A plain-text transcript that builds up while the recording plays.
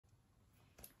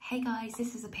Hey guys,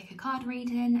 this is a pick a card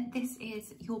reading. This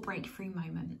is your breakthrough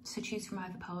moment. So choose from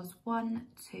either piles 1,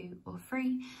 2 or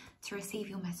 3 to receive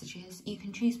your messages. You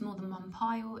can choose more than one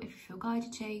pile if you feel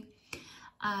guided to.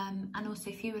 And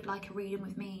also if you would like a reading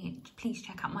with me, please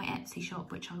check out my Etsy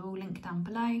shop, which I will link down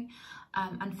below.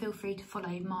 And feel free to follow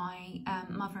my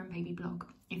mother and baby blog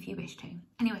if you wish to.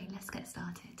 Anyway, let's get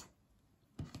started.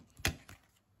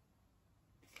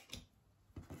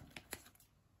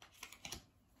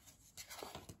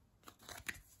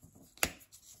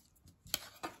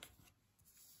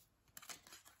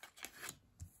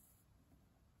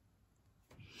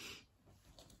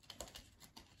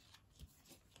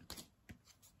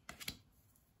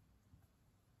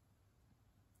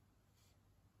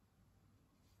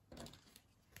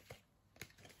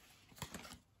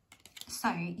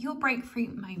 So your breakthrough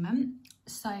moment,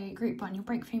 so group 1, your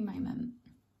breakthrough moment.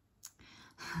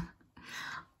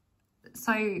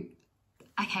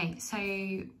 Okay, so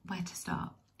where to start?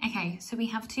 Okay, so we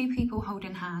have two people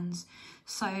holding hands.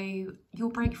 So your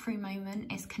breakthrough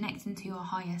moment is connecting to your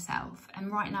higher self.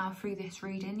 And right now through this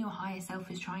reading, your higher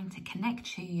self is trying to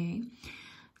connect to you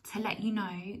to let you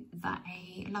know that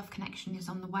a love connection is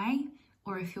on the way.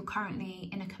 Or if you're currently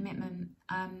in a commitment,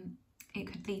 it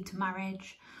could lead to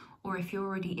marriage. Or if you're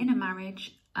already in a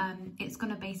marriage, it's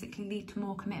going to basically lead to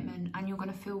more commitment and you're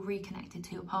going to feel reconnected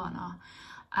to your partner.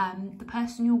 The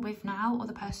person you're with now or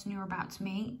the person you're about to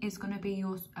meet is going to be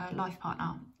your life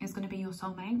partner, is going to be your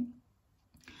soulmate.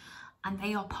 And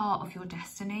they are part of your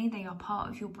destiny. They are part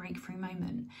of your breakthrough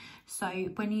moment. So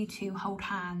when you two hold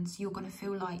hands, you're going to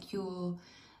feel like you're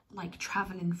like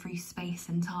traveling through space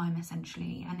and time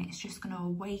essentially. And it's just going to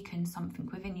awaken something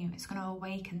within you. It's going to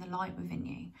awaken the light within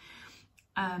you.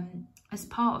 As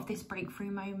part of this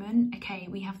breakthrough moment, okay,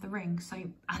 we have the ring, so,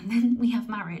 and then we have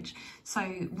marriage. So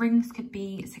rings could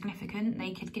be significant.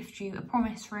 They could gift you a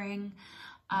promise ring,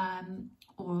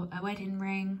 or a wedding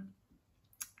ring.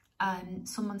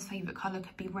 Someone's favourite colour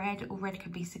could be red, or red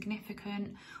could be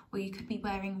significant, or you could be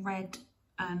wearing red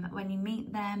when you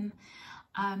meet them.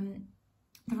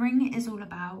 The ring is all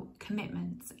about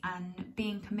commitments and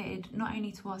being committed not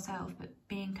only to ourselves but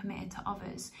being committed to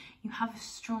others. You have a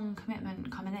strong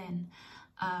commitment coming in.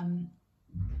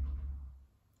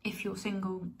 If you're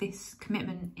single, this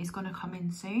commitment is going to come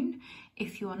in soon.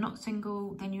 If you are not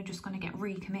single, then you're just going to get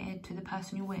recommitted to the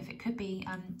person you're with. It could be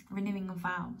renewing of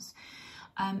vows.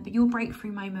 But your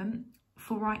breakthrough moment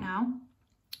for right now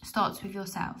starts with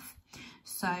yourself.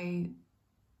 So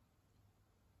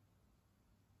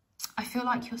I feel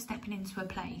like you're stepping into a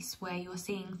place where you're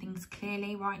seeing things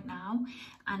clearly right now.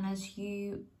 And as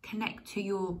you connect to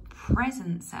your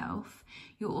present self,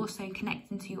 you're also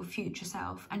connecting to your future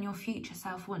self. And your future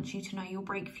self wants you to know your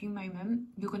breakthrough moment,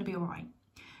 you're going to be all right.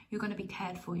 You're going to be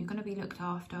cared for. You're going to be looked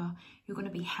after. You're going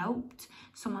to be helped.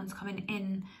 Someone's coming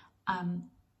in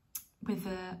with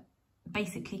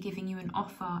basically giving you an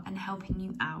offer and helping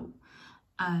you out.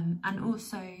 And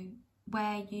also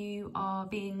where you are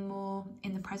being more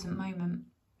in the present moment.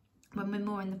 When we're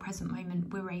more in the present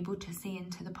moment, we're able to see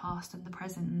into the past and the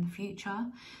present and the future,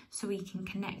 so we can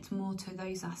connect more to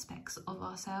those aspects of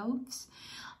ourselves.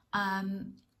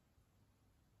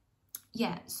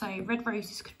 Yeah, so red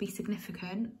roses could be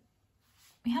significant.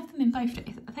 We have them in both.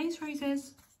 Are those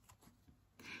roses?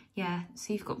 Yeah,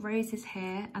 so you've got roses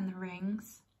here and the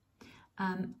rings.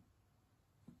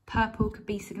 Purple could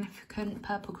be significant,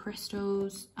 purple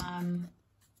crystals,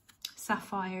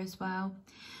 sapphire as well.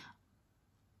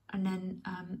 And then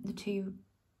the two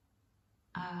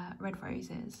red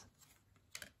roses.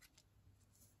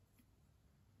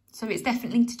 So it's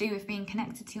definitely to do with being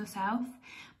connected to yourself,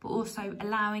 but also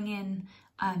allowing in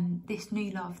this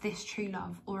new love, this true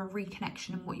love, or a reconnection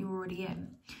in what you're already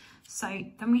in. So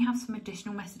then we have some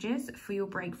additional messages for your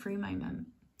breakthrough moment.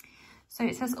 So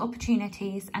it says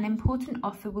opportunities, an important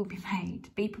offer will be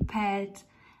made. Be prepared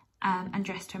and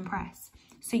dressed to impress.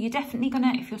 So you're definitely going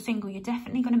to, if you're single, you're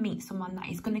definitely going to meet someone that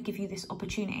is going to give you this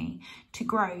opportunity to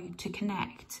grow, to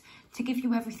connect, to give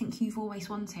you everything you've always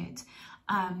wanted.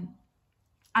 And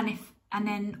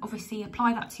then obviously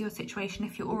apply that to your situation.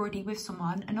 If you're already with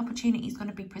someone, an opportunity is going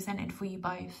to be presented for you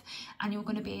both, and you're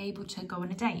going to be able to go on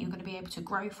a date. You're going to be able to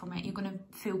grow from it. You're going to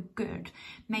feel good.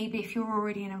 Maybe if you're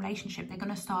already in a relationship, they're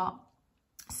going to start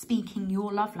speaking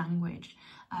your love language.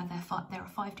 There are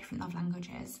 5 different love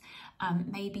languages.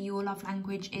 Maybe your love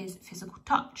language is physical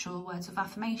touch or words of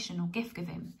affirmation or gift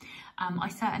giving. I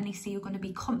certainly see you're going to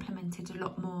be complimented a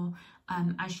lot more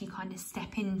as you kind of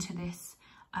step into this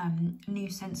new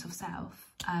sense of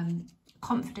self.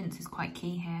 Confidence is quite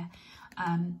key here.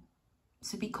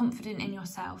 So be confident in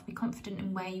yourself, be confident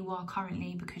in where you are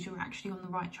currently, because you're actually on the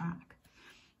right track.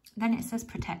 Then it says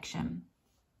protection.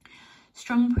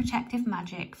 Strong protective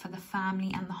magic for the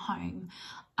family and the home.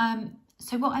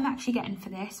 So what I'm actually getting for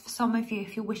this, for some of you,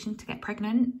 if you're wishing to get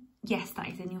pregnant, yes, that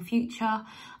is in your future.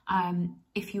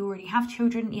 If you already have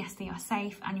children, yes, they are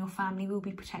safe and your family will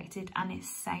be protected and it's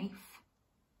safe.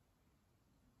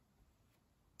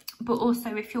 But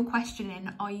also, if you're questioning,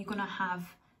 are you going to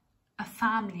have a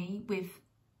family with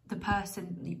the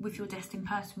person, with your destined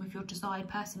person, with your desired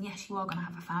person? Yes, you are going to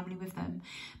have a family with them.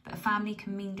 But a family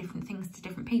can mean different things to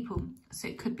different people. So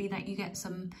it could be that you get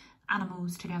some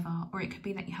animals together, or it could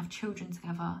be that you have children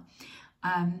together.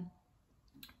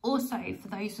 Also, for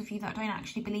those of you that don't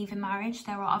actually believe in marriage,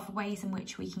 there are other ways in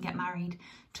which we can get married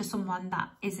to someone that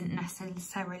isn't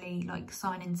necessarily like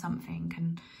signing something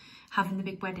and having the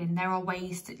big wedding. There are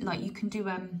ways to, like, you can do,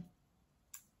 I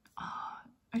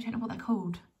don't know what they're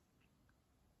called.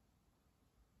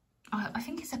 I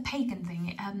think it's a pagan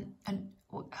thing,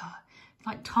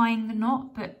 like tying the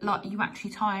knot, but like you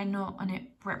actually tie a knot and it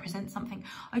represents something.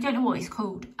 I don't know what it's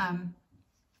called,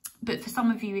 but for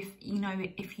some of you,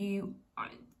 if you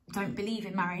don't believe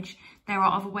in marriage, there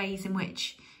are other ways in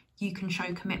which you can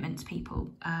show commitment to people.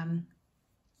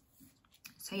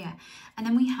 So yeah, and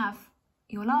then we have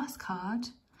your last card.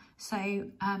 So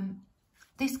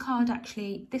this card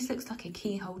actually, this looks like a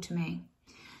keyhole to me.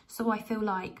 So I feel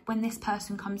like when this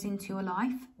person comes into your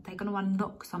life, they're going to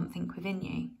unlock something within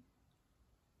you.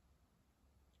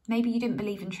 Maybe you didn't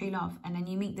believe in true love and then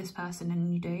you meet this person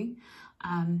and you do.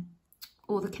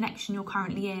 Or the connection you're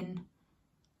currently in,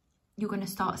 you're going to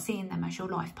start seeing them as your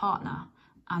life partner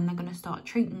and they're going to start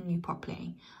treating you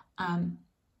properly. And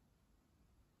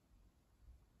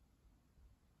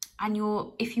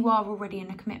if you are already in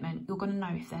a commitment, you're going to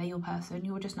know if they're your person.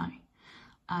 You'll just know.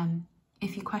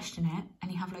 If you question it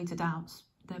and you have loads of doubts,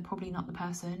 they're probably not the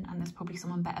person and there's probably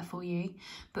someone better for you.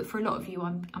 But for a lot of you,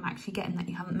 I'm actually getting that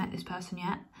you haven't met this person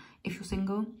yet, if you're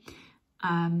single.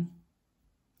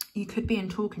 You could be in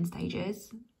talking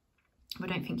stages, but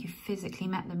I don't think you've physically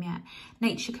met them yet.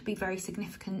 Nature could be very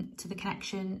significant to the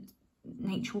connection.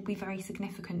 Nature will be very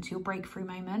significant to your breakthrough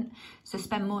moment. So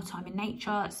spend more time in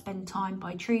nature, spend time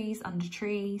by trees, under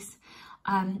trees.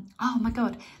 Oh my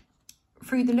God.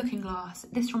 Through the looking glass.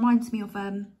 This reminds me of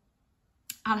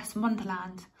Alice in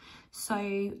Wonderland. So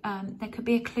there could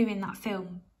be a clue in that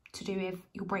film to do with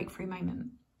your breakthrough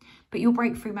moment. But your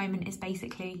breakthrough moment is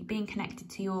basically being connected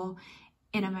to your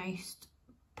innermost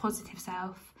positive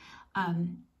self,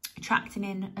 attracting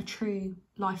in a true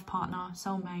life partner,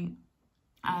 soulmate,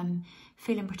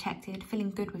 feeling protected, feeling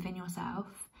good within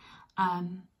yourself.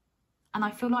 And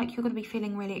I feel like you're going to be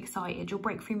feeling really excited. Your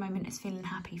breakthrough moment is feeling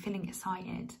happy, feeling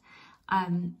excited.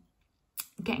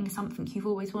 Getting something you've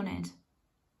always wanted.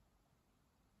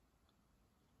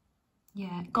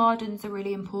 Yeah, gardens are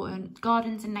really important.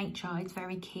 Gardens and nature is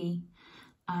very key.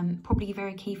 Probably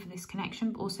very key for this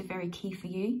connection, but also very key for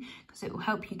you because it will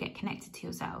help you get connected to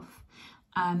yourself.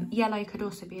 Yellow could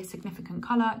also be a significant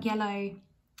colour. Yellow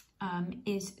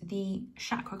is the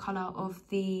chakra colour of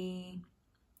the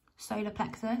solar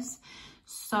plexus.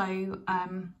 So,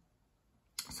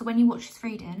 so when you watch this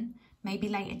reading, maybe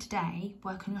later today,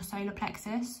 work on your solar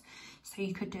plexus. So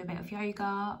you could do a bit of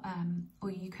yoga, or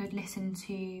you could listen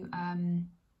to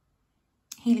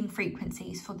healing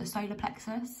frequencies for the solar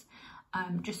plexus,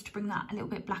 just to bring that a little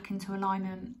bit back into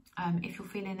alignment. If you're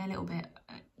feeling a little bit,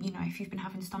 if you've been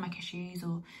having stomach issues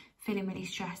or feeling really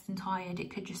stressed and tired, it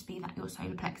could just be that your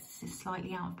solar plexus is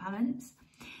slightly out of balance.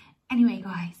 Anyway,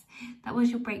 guys, that was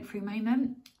your breakthrough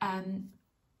moment.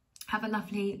 Have a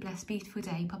lovely, blessed, beautiful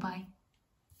day. Bye-bye.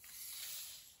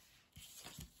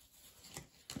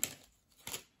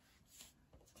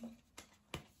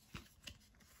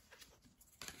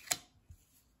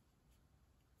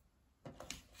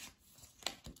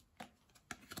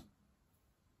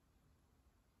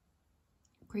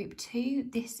 Group 2,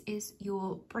 this is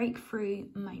your breakthrough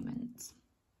moment.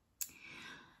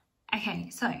 Okay,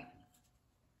 so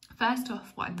first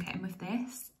off, what I'm getting with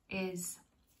this is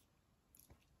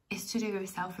to do with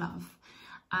self-love.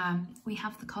 We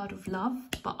have the card of love,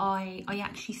 but I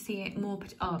actually see it more,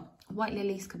 white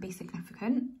lilies could be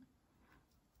significant.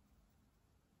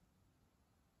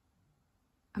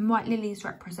 And white lilies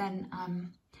represent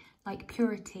like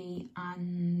purity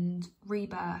and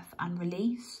rebirth and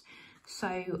release.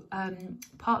 So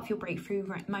part of your breakthrough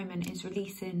moment is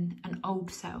releasing an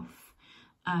old self,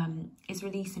 is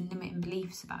releasing limiting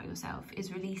beliefs about yourself,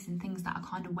 is releasing things that are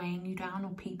kind of weighing you down,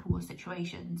 or people or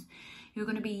situations. You're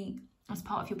going to be, as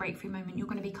part of your breakthrough moment, you're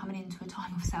going to be coming into a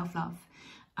time of self-love,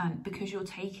 because you're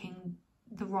taking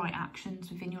the right actions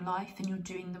within your life and you're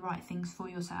doing the right things for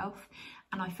yourself.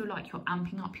 And I feel like you're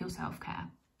amping up your self-care.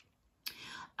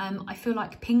 I feel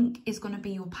like pink is going to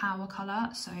be your power colour,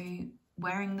 so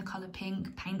wearing the colour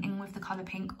pink, painting with the colour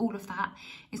pink, all of that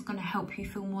is going to help you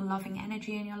feel more loving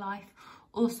energy in your life.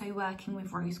 Also working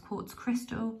with rose quartz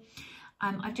crystal.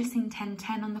 I've just seen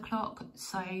 10:10 on the clock,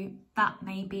 so there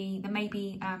may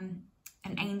be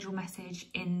an angel message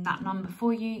in that number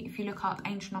for you. If you look up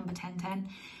angel number 1010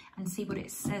 and see what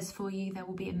it says for you, there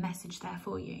will be a message there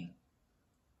for you.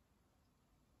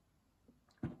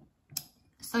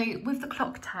 So with the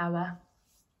clock tower,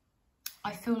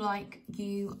 I feel like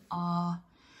you're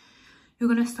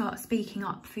going to start speaking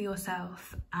up for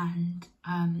yourself, and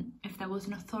if there was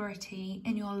an authority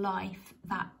in your life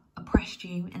that oppressed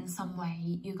you in some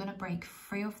way, you're going to break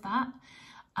free of that.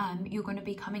 You're going to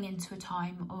be coming into a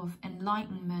time of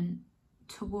enlightenment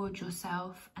towards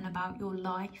yourself and about your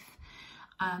life,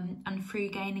 and through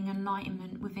gaining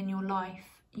enlightenment within your life,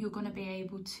 you're going to be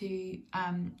able to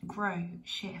grow,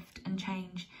 shift and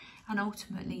change, and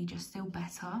ultimately just feel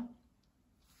better.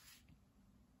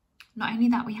 Not only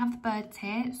that, we have the birds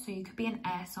here, so you could be an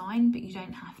air sign, but you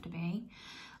don't have to be.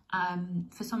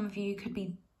 For some of you, you could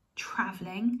be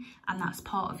traveling, and that's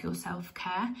part of your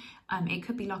self-care. It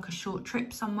could be like a short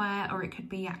trip somewhere, or it could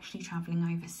be actually traveling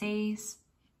overseas.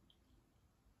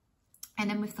 And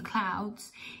then with the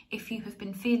clouds, if you have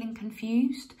been feeling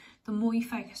confused, the more you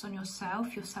focus on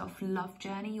yourself, your self-love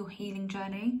journey, your healing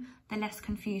journey, the less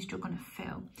confused you're going to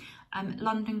feel.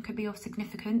 London could be of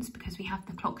significance because we have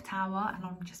the clock tower, and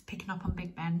I'm just picking up on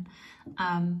Big Ben.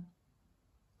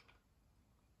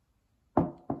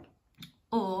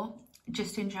 Or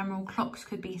just in general, clocks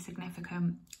could be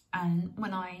significant. And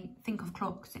when I think of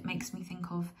clocks, it makes me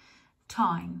think of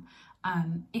time.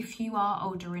 If you are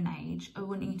older in age, I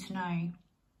want you to know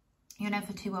you're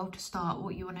never too old to start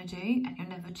what you want to do, and you're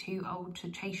never too old to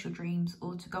chase your dreams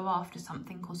or to go after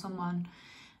something or someone,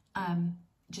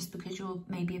 just because you're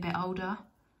maybe a bit older.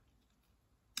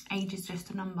 Age is just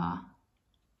a number,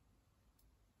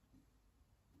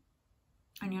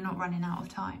 and you're not running out of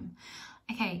time.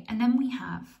 Okay, and then we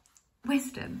have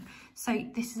wisdom. So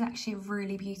this is actually a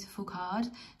really beautiful card.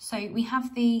 So we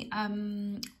have the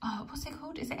what's it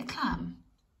called? Is it a clam?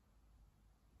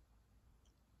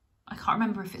 I can't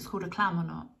remember if it's called a clam or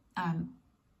not.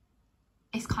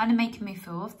 It's kind of making me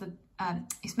feel of the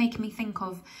it's making me think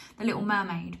of the Little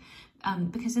Mermaid,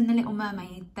 because in the Little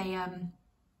Mermaid they're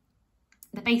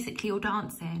basically all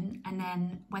dancing, and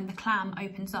then when the clam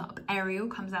opens up, Ariel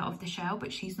comes out of the shell,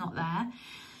 but she's not there.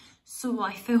 So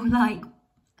I feel like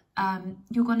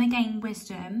you're going to gain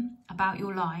wisdom about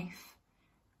your life,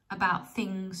 about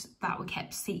things that were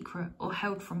kept secret or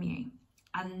held from you,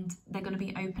 and they're going to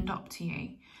be opened up to you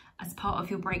as part of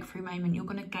your breakthrough moment. You're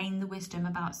going to gain the wisdom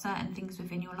about certain things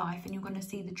within your life, and you're going to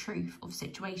see the truth of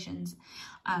situations.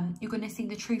 You're going to see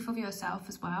the truth of yourself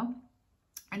as well.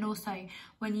 And also,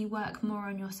 when you work more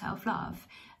on your self-love,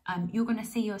 you're going to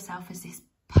see yourself as this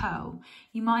pearl.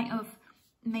 You might have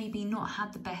maybe not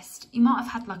had the best, you might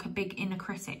have had like a big inner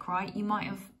critic, right? You might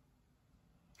have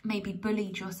maybe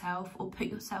bullied yourself or put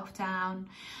yourself down.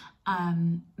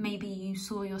 Maybe you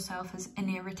saw yourself as an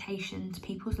irritation to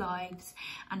people's lives,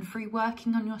 and through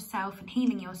working on yourself and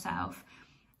healing yourself,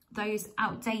 those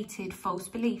outdated false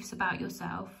beliefs about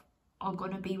yourself are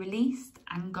going to be released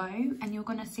and go, and you're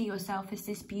going to see yourself as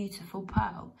this beautiful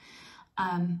pearl.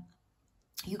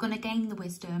 You're going to gain the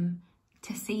wisdom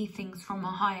to see things from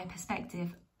a higher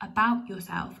perspective about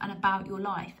yourself and about your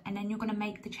life, and then you're going to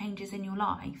make the changes in your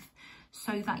life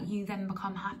so that you then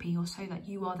become happy, or so that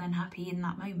you are then happy in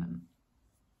that moment.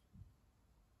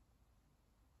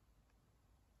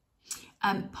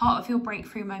 Part of your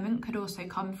breakthrough moment could also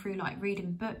come through like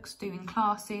reading books, doing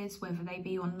classes, whether they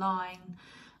be online,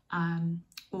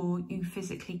 or you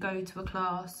physically go to a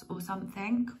class or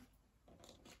something.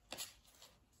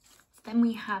 Then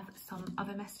we have some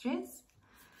other messages.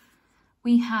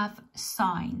 We have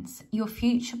signs. Your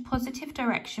future positive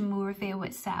direction will reveal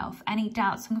itself. Any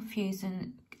doubts and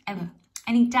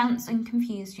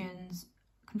confusions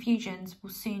will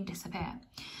soon disappear.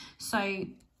 So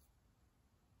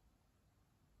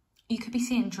you could be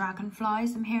seeing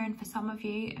dragonflies, I'm hearing, for some of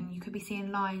you, and you could be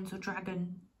seeing lions or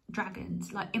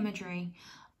dragons, like imagery,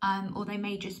 or they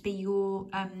may just be your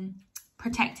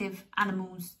protective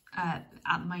animals at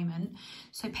the moment.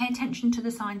 So pay attention to the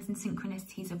signs and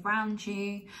synchronicities around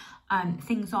you.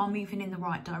 Things are moving in the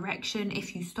right direction.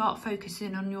 If you start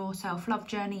focusing on your self-love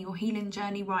journey, your healing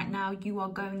journey right now, you are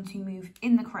going to move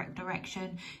in the correct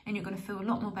direction, and you're going to feel a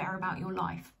lot more better about your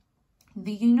life.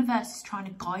 The universe is trying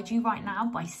to guide you right now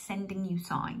by sending you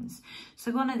signs.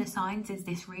 So one of the signs is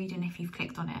this reading, if you've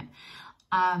clicked on it.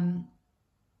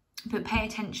 But pay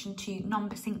attention to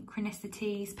number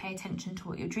synchronicities, pay attention to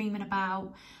what you're dreaming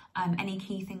about, any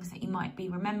key things that you might be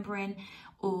remembering,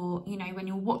 or, you know, when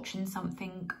you're watching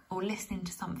something or listening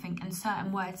to something and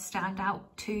certain words stand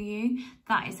out to you,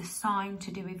 that is a sign to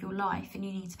do with your life, and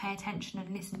you need to pay attention and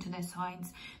listen to those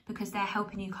signs, because they're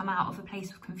helping you come out of a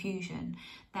place of confusion.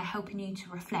 They're helping you to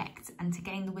reflect and to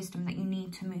gain the wisdom that you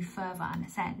need to move further and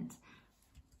ascend.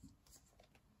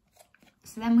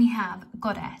 So then we have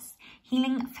Goddess,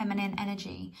 healing feminine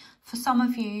energy. For some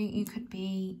of you, you could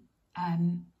be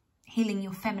healing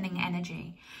your feminine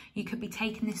energy. You could be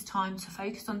taking this time to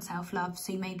focus on self-love.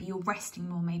 So maybe you're resting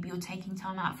more, maybe you're taking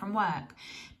time out from work,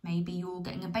 maybe you're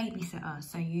getting a babysitter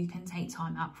so you can take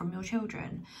time out from your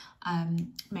children.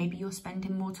 Maybe you're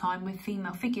spending more time with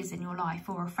female figures in your life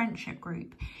or a friendship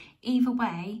group. Either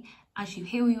way, as you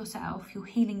heal yourself, you're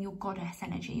healing your goddess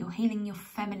energy, you're healing your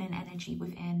feminine energy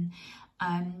within.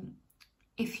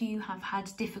 If you have had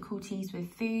difficulties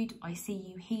with food, I see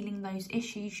you healing those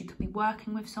issues. You could be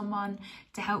working with someone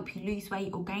to help you lose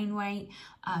weight or gain weight,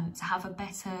 to have a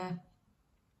better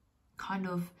kind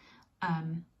of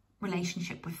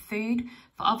relationship with food.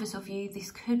 For others of you, this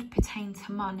could pertain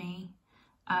to money.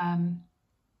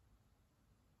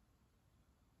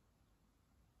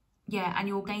 Yeah, and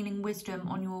you're gaining wisdom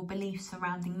on your beliefs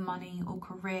surrounding money or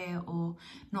career or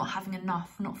not having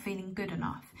enough, not feeling good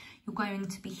enough. You're going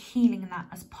to be healing that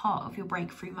as part of your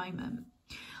breakthrough moment.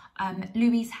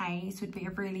 Louise Hayes would be a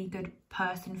really good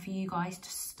person for you guys to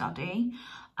study.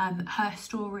 Her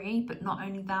story, but not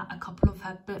only that, a couple of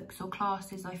her books or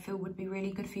classes I feel would be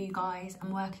really good for you guys,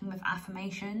 and working with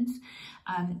affirmations.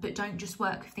 But don't just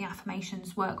work with the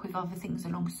affirmations, work with other things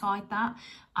alongside that.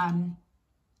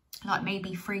 Like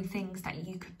maybe 3 things that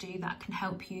you could do that can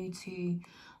help you to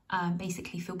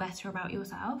basically feel better about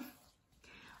yourself.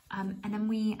 And then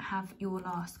we have your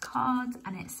last card,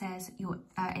 and it says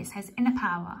inner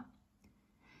power.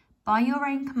 By your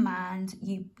own command,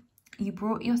 you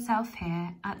brought yourself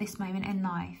here at this moment in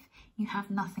life. You have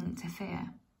nothing to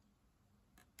fear.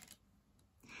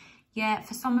 Yeah,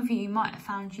 for some of you, you might have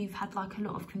found you've had like a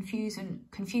lot of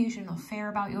confusion or fear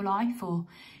about your life, or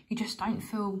you just don't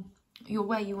feel you're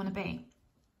where you want to be.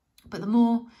 But the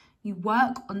more you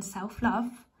work on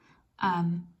self-love,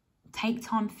 take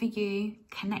time for you,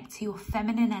 connect to your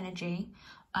feminine energy,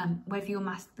 whether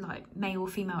you're like male or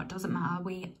female, it doesn't matter.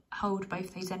 We hold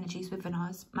both those energies within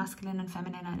us, masculine and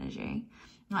feminine energy,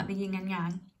 like the yin and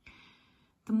yang.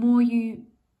 The more you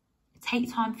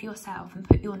take time for yourself and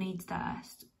put your needs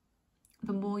first,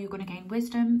 the more you're going to gain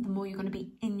wisdom, the more you're going to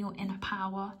be in your inner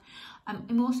power.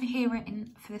 I'm also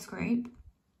hearing for this group,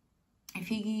 if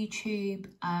you YouTube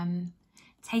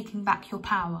Taking Back Your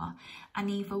Power, and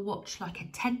either watch like a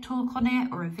TED talk on it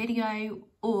or a video,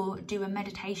 or do a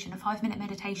meditation, a 5-minute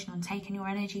meditation on taking your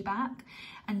energy back,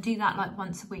 and do that like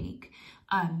once a week.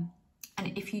 And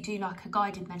if you do like a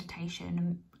guided meditation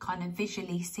and kind of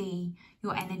visually see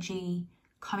your energy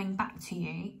coming back to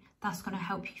you, that's going to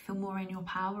help you feel more in your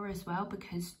power as well,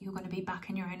 because you're going to be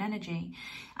back in your own energy.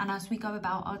 And as we go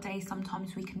about our day,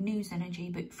 sometimes we can lose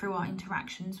energy, but through our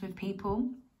interactions with people,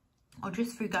 or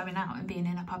just through going out and being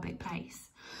in a public place.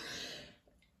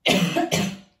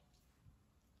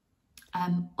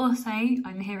 Also,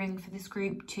 I'm hearing for this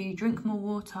group to drink more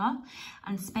water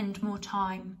and spend more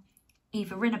time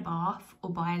either in a bath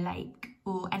or by a lake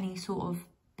or any sort of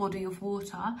body of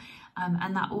water,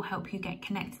 and that will help you get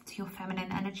connected to your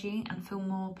feminine energy and feel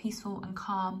more peaceful and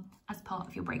calm as part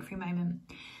of your breakthrough moment.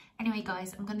 Anyway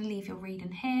guys, I'm going to leave your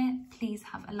reading here. Please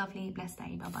have a lovely, blessed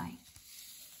day. Bye bye.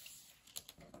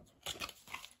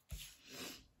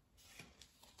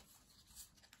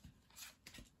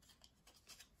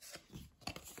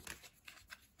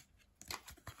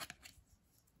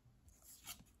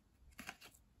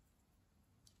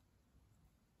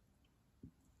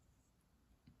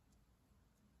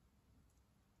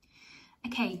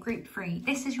 Okay, group 3,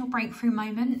 this is your breakthrough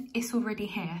moment. It's already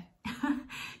here.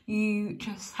 You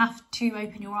just have to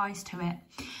open your eyes to it.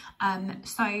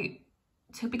 So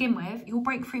to begin with, your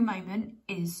breakthrough moment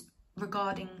is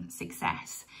regarding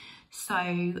success.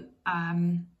 So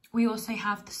we also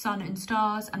have the sun and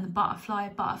stars and the butterfly.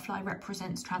 Butterfly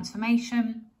represents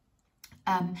transformation.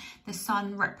 The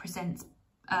sun represents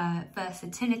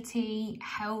versatility,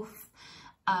 health,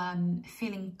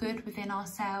 feeling good within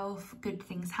ourselves, good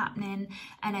things happening.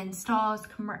 And then stars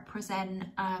can represent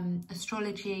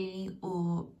astrology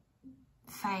or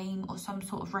fame or some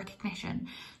sort of recognition.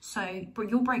 So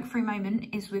your breakthrough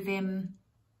moment is within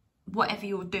whatever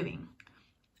you're doing.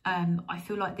 I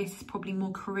feel like this is probably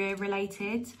more career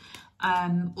related,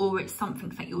 or it's something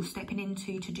that you're stepping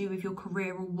into to do with your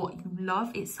career or what you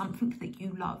love. It's something that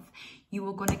you love. You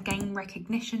are going to gain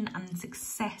recognition and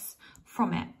success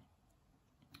from it.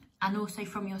 And also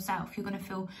from yourself. You're going to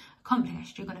feel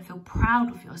accomplished. You're going to feel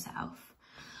proud of yourself.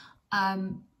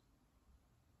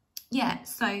 Yeah,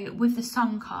 so with the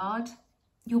Sun card,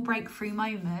 your breakthrough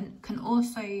moment can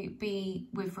also be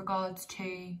with regards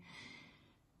to,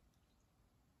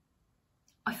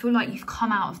 I feel like you've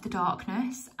come out of the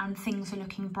darkness and things are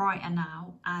looking brighter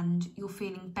now and you're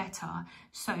feeling better.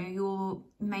 So you're,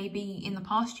 maybe in the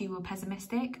past you were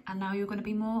pessimistic and now you're going to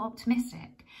be more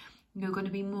optimistic. You're going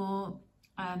to be more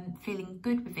feeling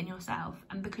good within yourself,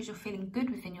 and because you're feeling good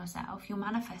within yourself, you're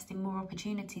manifesting more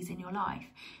opportunities in your life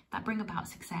that bring about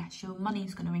success. Your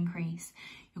money's going to increase,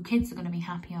 your kids are going to be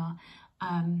happier,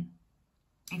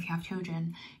 if you have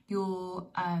children, your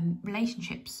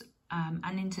relationships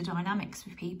and interdynamics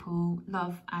with people,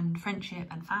 love and friendship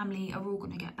and family are all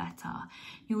going to get better.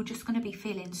 You're just going to be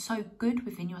feeling so good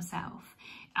within yourself.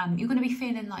 You're going to be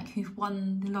feeling like you've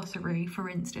won the lottery, for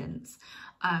instance.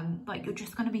 Like you're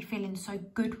just going to be feeling so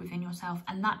good within yourself,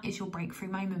 and that is your breakthrough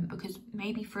moment, because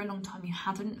maybe for a long time you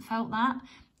hadn't felt that.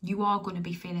 You are going to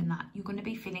be feeling that. You're going to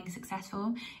be feeling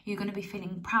successful. You're going to be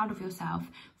feeling proud of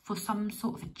yourself for some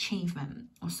sort of achievement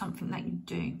or something that you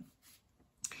do.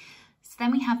 So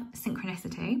then we have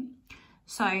synchronicity.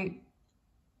 So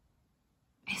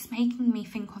it's making me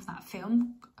think of that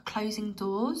film, Closing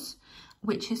Doors,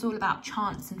 which is all about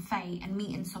chance and fate and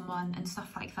meeting someone and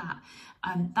stuff like that.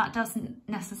 That doesn't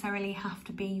necessarily have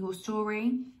to be your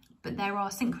story, but there are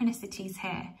synchronicities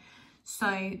here. So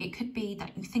it could be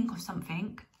that you think of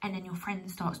something and then your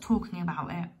friend starts talking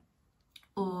about it,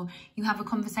 or you have a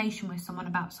conversation with someone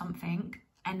about something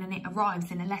and then it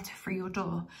arrives in a letter through your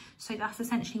door. So that's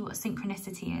essentially what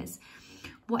synchronicity is.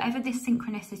 Whatever this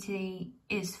synchronicity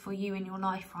is for you in your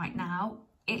life right now,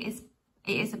 it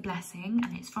is a blessing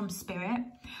and it's from spirit,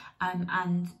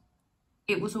 and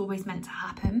it was always meant to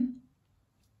happen.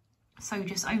 So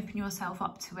just open yourself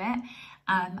up to it,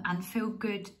 and feel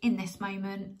good in this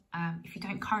moment. If you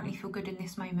don't currently feel good in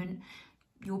this moment,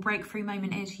 your breakthrough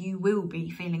moment is you will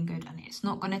be feeling good, and it's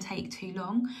not going to take too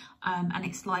long, and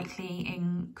it's likely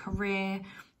in career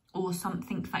or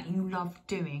something that you love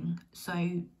doing.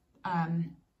 So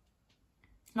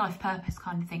life purpose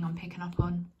kind of thing I'm picking up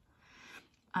on.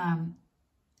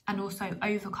 And also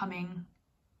overcoming,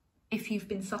 if you've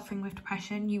been suffering with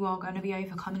depression, you are going to be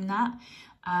overcoming that,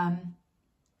 and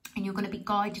you're going to be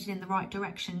guided in the right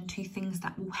direction to things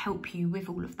that will help you with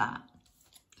all of that.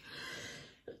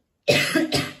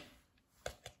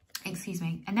 Excuse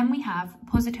me. And then we have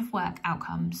positive work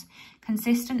outcomes.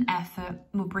 Consistent effort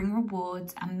will bring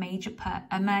rewards, and a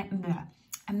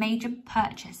major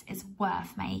purchase is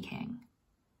worth making.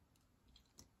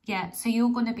 Yeah, so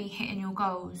you're going to be hitting your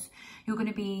goals. You're going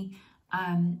to be,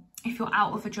 if you're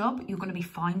out of a job, you're going to be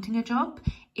finding a job.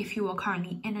 If you are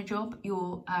currently in a job,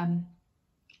 your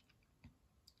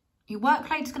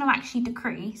workload is going to actually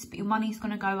decrease, but your money's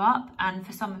going to go up. And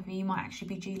for some of you, you might actually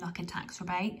be due like a tax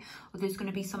rebate, or there's going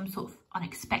to be some sort of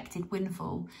unexpected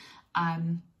windfall.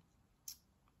 And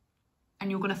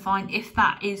you're going to find, if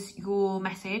that is your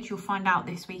message, you'll find out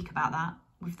this week about that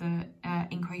with the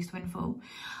increased windfall.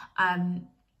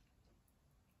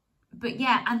 But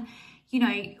yeah, and you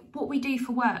know, what we do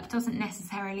for work doesn't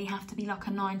necessarily have to be like a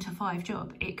 9-to-5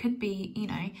 job. It could be, you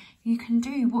know, you can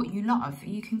do what you love.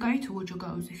 You can go towards your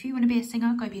goals. If you want to be a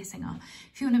singer, go be a singer.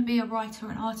 If you want to be a writer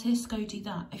or an artist, go do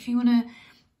that. If you want to,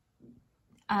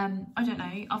 I don't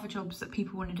know, other jobs that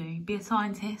people want to do, be a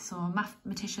scientist or a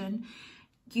mathematician,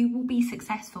 you will be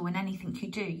successful in anything you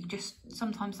do. You just,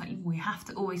 sometimes like, we have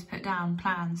to always put down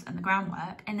plans and the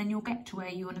groundwork, and then you'll get to where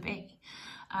you want to be.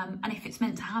 And if it's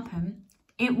meant to happen,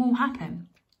 it will happen.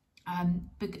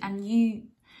 And you,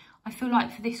 I feel like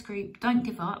for this group, don't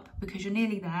give up, because you're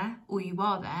nearly there, or you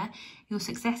are there. Your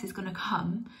success is going to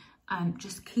come.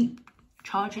 Just keep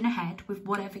charging ahead with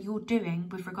whatever you're doing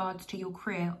with regards to your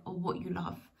career or what you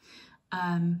love.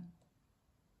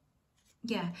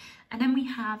 Yeah, and then we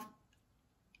have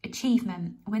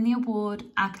achievement, win the award,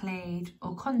 accolade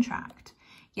or contract.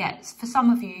 Yes, for some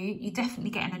of you, you're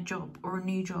definitely getting a job or a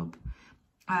new job.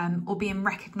 Or being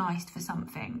recognised for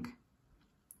something,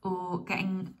 or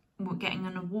getting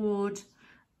an award.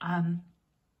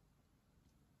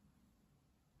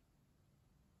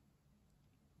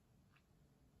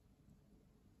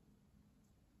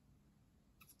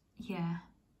 Yeah,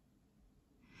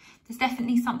 there's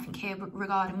definitely something here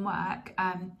regarding work.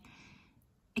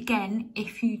 Again,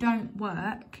 if you don't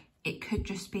work, it could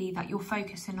just be that you're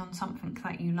focusing on something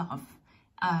that you love.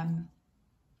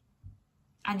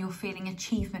 And you're feeling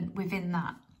achievement within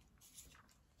that.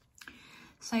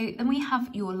 So then we have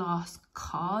your last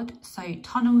card. So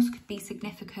tunnels could be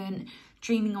significant,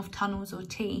 dreaming of tunnels or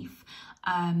teeth.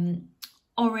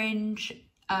 Orange,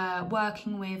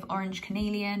 working with orange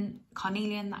carnelian,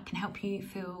 that can help you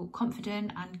feel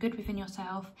confident and good within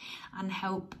yourself and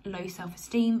help low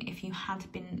self-esteem if you had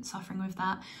been suffering with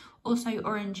that. Also,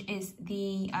 orange is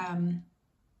the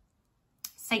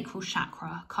sacral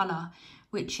chakra colour,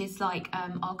 which is like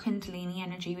our kundalini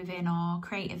energy within our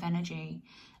creative energy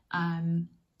and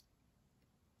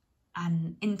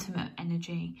intimate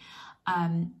energy.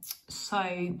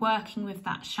 So working with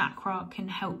that chakra can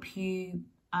help you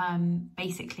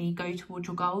basically go towards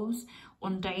your goals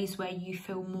on days where you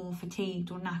feel more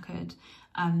fatigued or knackered.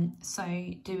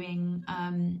 So doing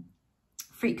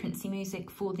frequency music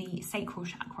for the sacral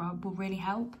chakra will really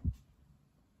help,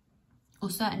 or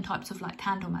certain types of like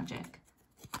candle magic,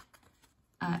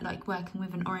 like working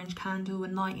with an orange candle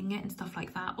and lighting it and stuff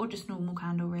like that, or just normal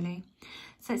candle really.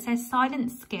 So it says,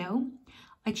 silent skill.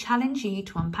 I challenge you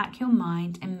to unpack your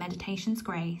mind in meditation's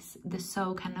grace. The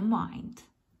soul can unwind.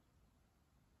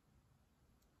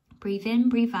 Breathe in,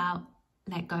 breathe out,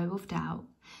 let go of doubt.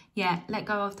 Yeah, let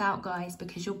go of doubt, guys,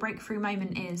 because your breakthrough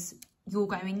moment is you're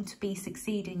going to be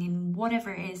succeeding in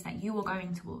whatever it is that you are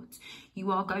going towards.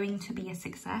 You are going to be a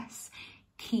success.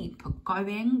 Keep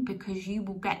going, because you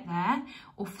will get there.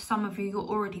 Or for some of you, you're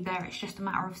already there. It's just a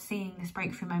matter of seeing this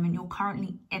breakthrough moment. You're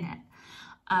currently in it.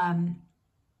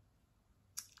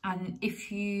 And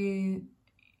if you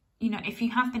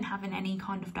have been having any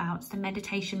kind of doubts, then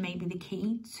meditation may be the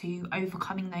key to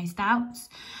overcoming those doubts.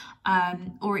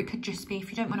 Or it could just be,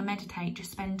 if you don't want to meditate,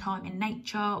 just spend time in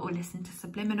nature or listen to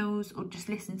subliminals, or just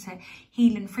listen to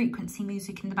healing frequency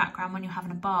music in the background when you're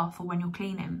having a bath or when you're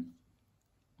cleaning.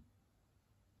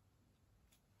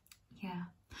 Yeah.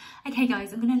 Okay,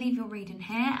 guys, I'm going to leave your reading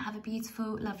here. Have a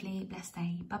beautiful, lovely, blessed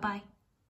day. Bye-bye.